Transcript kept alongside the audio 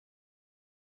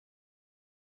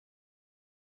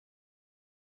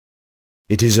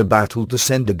It is a battle to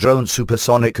send a drone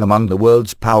supersonic among the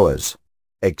world's powers.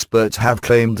 Experts have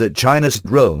claimed that China's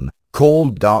drone,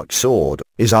 called Dark Sword,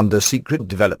 is under secret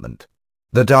development.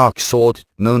 The Dark Sword,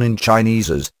 known in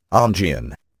Chinese as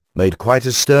Anjian, made quite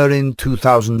a stir in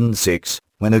 2006,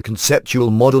 when a conceptual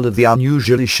model of the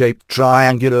unusually shaped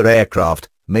triangular aircraft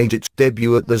made its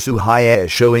debut at the Zhuhai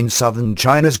Airshow in southern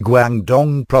China's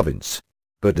Guangdong province,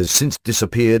 but has since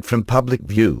disappeared from public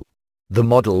view. The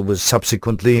model was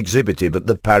subsequently exhibited at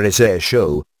the Paris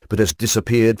Airshow, but has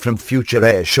disappeared from future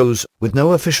airshows, with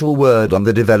no official word on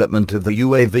the development of the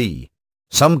UAV.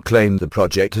 Some claim the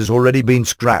project has already been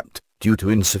scrapped, due to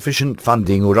insufficient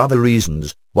funding or other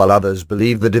reasons, while others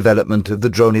believe the development of the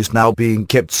drone is now being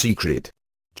kept secret.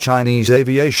 Chinese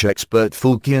aviation expert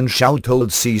Fu Qianshao told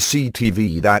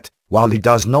CCTV that, while he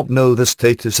does not know the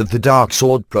status of the Dark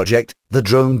Sword project, the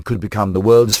drone could become the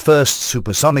world's first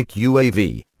supersonic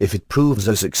UAV, if it proves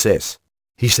a success.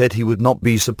 He said he would not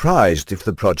be surprised if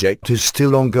the project is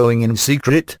still ongoing in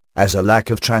secret, as a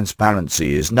lack of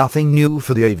transparency is nothing new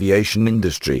for the aviation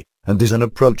industry, and is an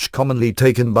approach commonly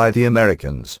taken by the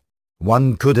Americans.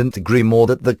 One couldn't agree more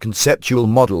that the conceptual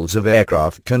models of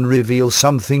aircraft can reveal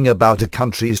something about a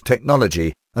country's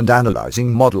technology, and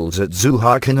analyzing models at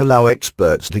Zhuhai can allow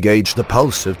experts to gauge the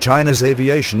pulse of China's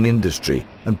aviation industry,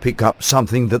 and pick up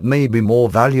something that may be more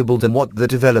valuable than what the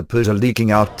developers are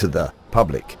leaking out to the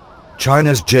public.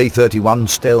 China's J-31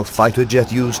 stealth fighter jet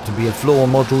used to be a floor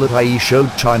model at Airshow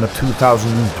China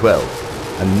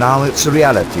 2012, and now it's a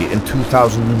reality in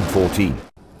 2014.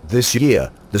 This year,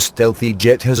 the stealthy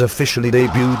jet has officially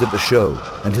debuted at the show,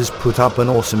 and has put up an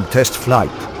awesome test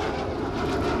flight.